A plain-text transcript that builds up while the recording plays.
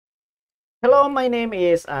Hello, my name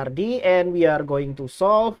is Ardi and we are going to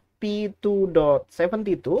solve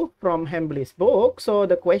P2.72 from Hambley's book. So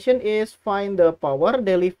the question is find the power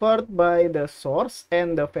delivered by the source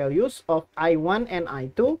and the values of I1 and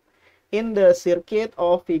I2 in the circuit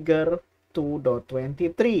of figure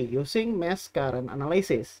 2.23 using mass current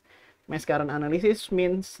analysis. Mass current analysis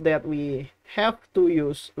means that we have to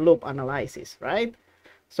use loop analysis, right?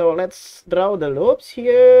 So let's draw the loops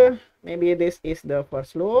here. Maybe this is the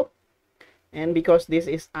first loop. And because this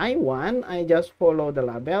is I1, I just follow the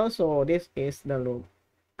label. So this is the loop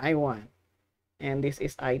I1. And this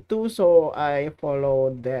is I2, so I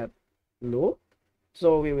follow that loop.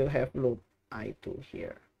 So we will have loop I2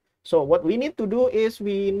 here. So what we need to do is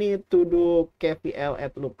we need to do KVL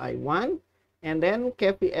at loop I1 and then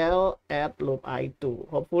KVL at loop I2.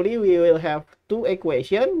 Hopefully we will have two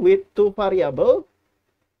equations with two variables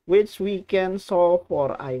which we can solve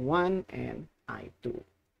for I1 and I2.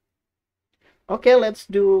 Okay, let's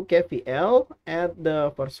do KVL at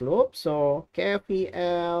the first loop. So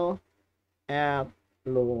KVL at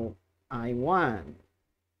loop I1.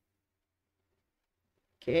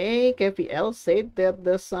 Okay, KVL said that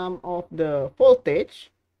the sum of the voltage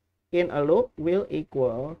in a loop will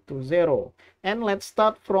equal to 0. And let's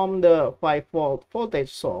start from the 5-volt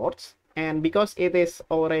voltage source. And because it is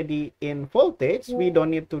already in voltage, we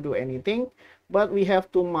don't need to do anything, but we have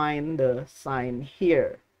to mind the sign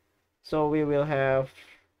here. So we will have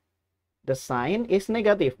the sign is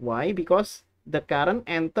negative. Why? Because the current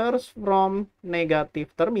enters from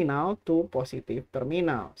negative terminal to positive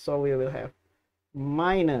terminal. So we will have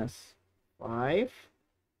minus 5.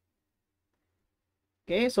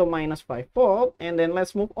 Okay, so minus 5 volt. And then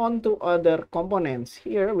let's move on to other components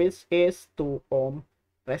here, which is 2 ohm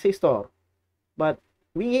resistor. But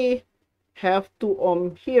we have 2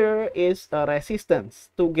 ohm here is a resistance.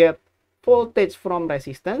 To get voltage from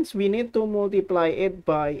resistance, we need to multiply it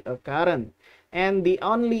by a current. And the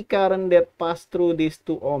only current that pass through this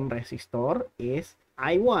 2 ohm resistor is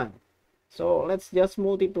I1. So let's just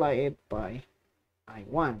multiply it by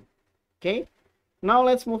I1. Okay. Now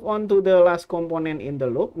let's move on to the last component in the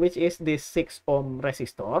loop, which is this 6 ohm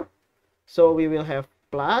resistor. So we will have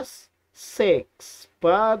plus 6.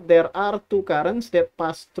 But there are two currents that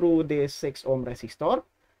pass through this 6 ohm resistor.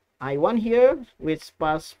 I1 here, which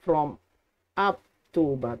pass from up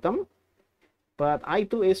to bottom, but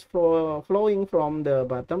I2 is flowing from the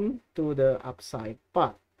bottom to the upside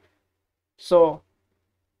part. So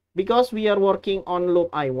because we are working on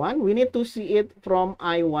loop I1, we need to see it from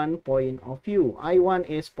I1 point of view. I1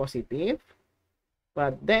 is positive,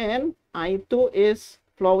 but then I2 is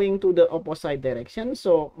flowing to the opposite direction,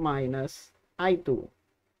 so minus I2.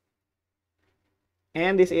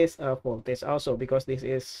 And this is a voltage also because this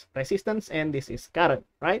is resistance and this is current,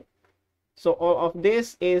 right? So all of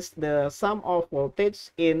this is the sum of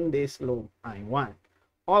voltage in this loop I1.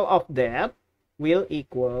 All of that will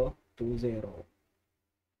equal to 0.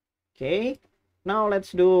 Okay, now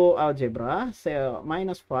let's do algebra. So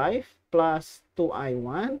minus 5 plus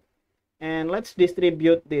 2I1. And let's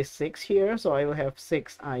distribute this 6 here. So I will have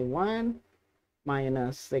 6I1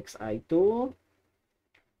 minus 6I2.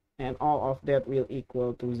 And all of that will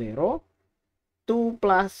equal to 0. 2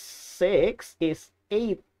 plus 6 is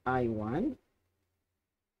 8I1.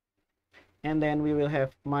 And then we will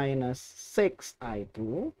have minus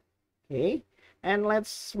 6I2. Okay. And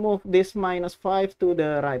let's move this minus 5 to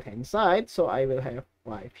the right hand side. So I will have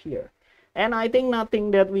 5 here. And I think nothing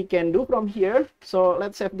that we can do from here. So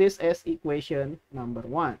let's have this as equation number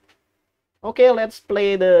 1. Okay, let's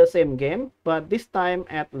play the same game, but this time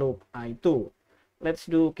at loop I2. Let's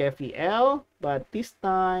do KVL, but this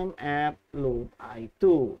time at loop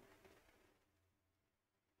I2.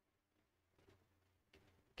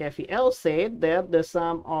 KVL said that the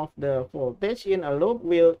sum of the voltage in a loop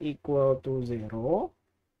will equal to 0.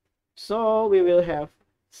 So we will have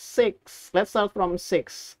 6. Let's start from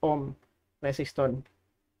 6 ohm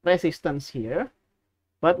resistance here.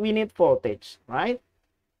 But we need voltage, right?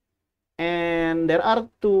 And there are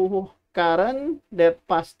two current that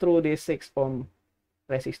pass through this 6 ohm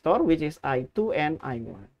resistor, which is I2 and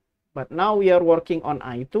I1. But now we are working on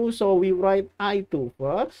I2, so we write I2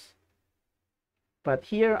 first. But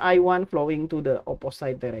here I1 flowing to the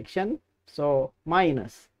opposite direction, so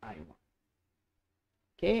minus I1.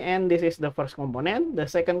 Okay, and this is the first component. The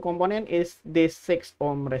second component is this 6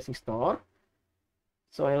 ohm resistor.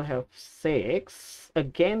 So I'll have 6.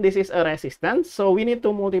 Again, this is a resistance, so we need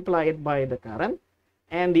to multiply it by the current.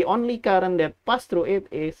 And the only current that pass through it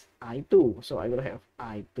is I2. So I will have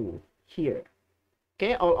I2 here.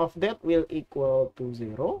 Okay, all of that will equal to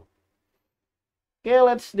 0. Okay,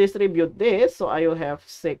 let's distribute this. So I will have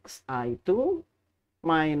 6i2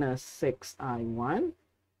 minus 6i1,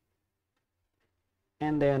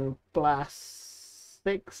 and then plus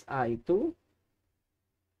 6i2,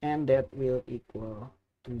 and that will equal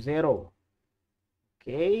to 0.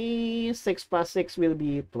 Okay, 6 plus 6 will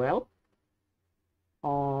be 12,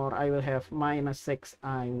 or I will have minus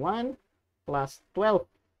 6i1 plus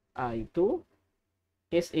 12i2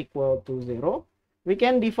 is equal to 0. We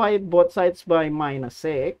can divide both sides by minus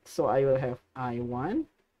 6. So I will have I1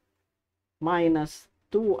 minus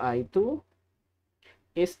 2I2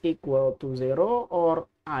 is equal to 0, or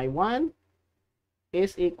I1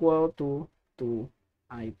 is equal to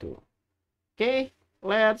 2I2. Okay,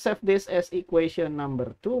 let's have this as equation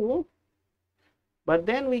number 2. But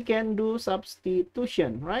then we can do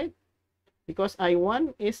substitution, right? Because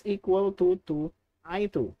I1 is equal to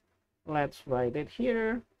 2I2. Let's write it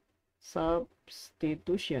here.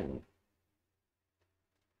 Substitution.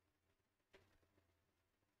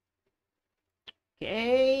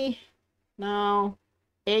 Okay, now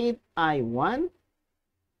 8i1.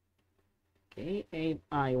 Okay,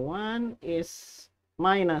 8i1 is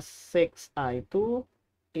minus 6i2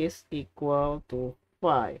 is equal to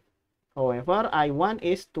 5. However, I1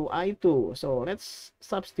 is 2i2. So let's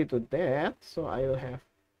substitute that. So I will have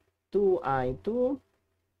 2i2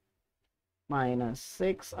 minus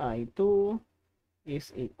 6i2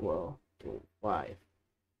 is equal to 5.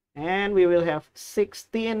 And we will have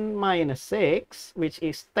 16 minus 6, which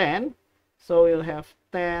is 10. So we'll have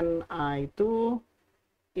 10i2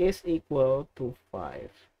 is equal to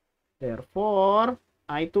 5. Therefore,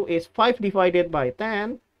 I2 is 5 divided by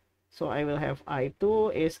 10. So I will have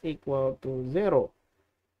I2 is equal to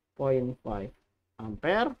 0.5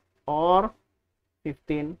 ampere, or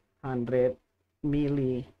 1500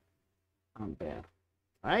 milliampere,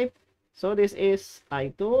 right? So this is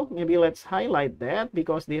I2. Maybe let's highlight that,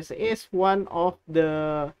 because this is one of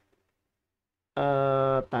the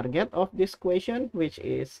target of this question, which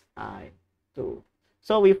is I2.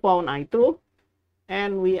 So we found I2,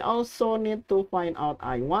 and we also need to find out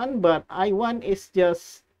I1, but I1 is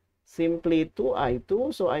just simply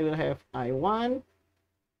 2I2. So I will have I1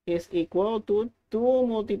 is equal to 2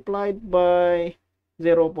 multiplied by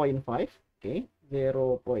 0.5. Okay,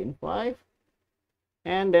 0.5.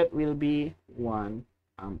 And that will be 1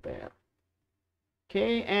 ampere.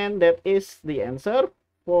 Okay, and that is the answer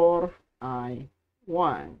for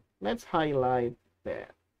I1. Let's highlight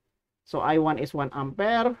that. So I1 is 1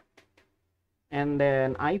 ampere, and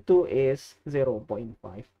then I2 is 0.5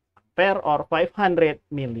 ampere, or 500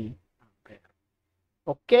 milliampere.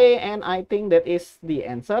 Okay, and I think that is the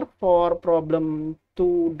answer for problem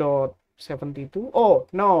 2.72. Oh,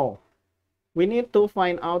 no. We need to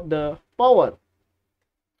find out the power.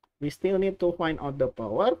 We still need to find out the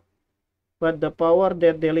power. But the power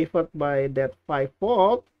that delivered by that 5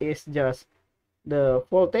 volt is just the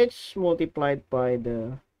voltage multiplied by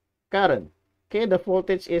the current. Okay, the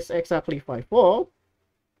voltage is exactly 5 volt.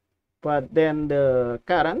 But then the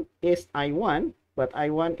current is I1. But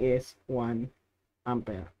I1 is 1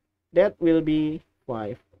 ampere. That will be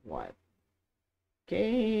 5 watt.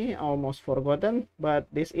 Okay, almost forgotten. But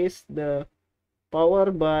this is the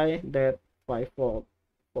power by that 5 volt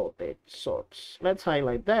voltage source. Let's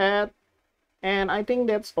highlight that. And I think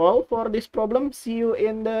that's all for this problem. See you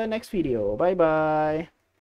in the next video. Bye bye.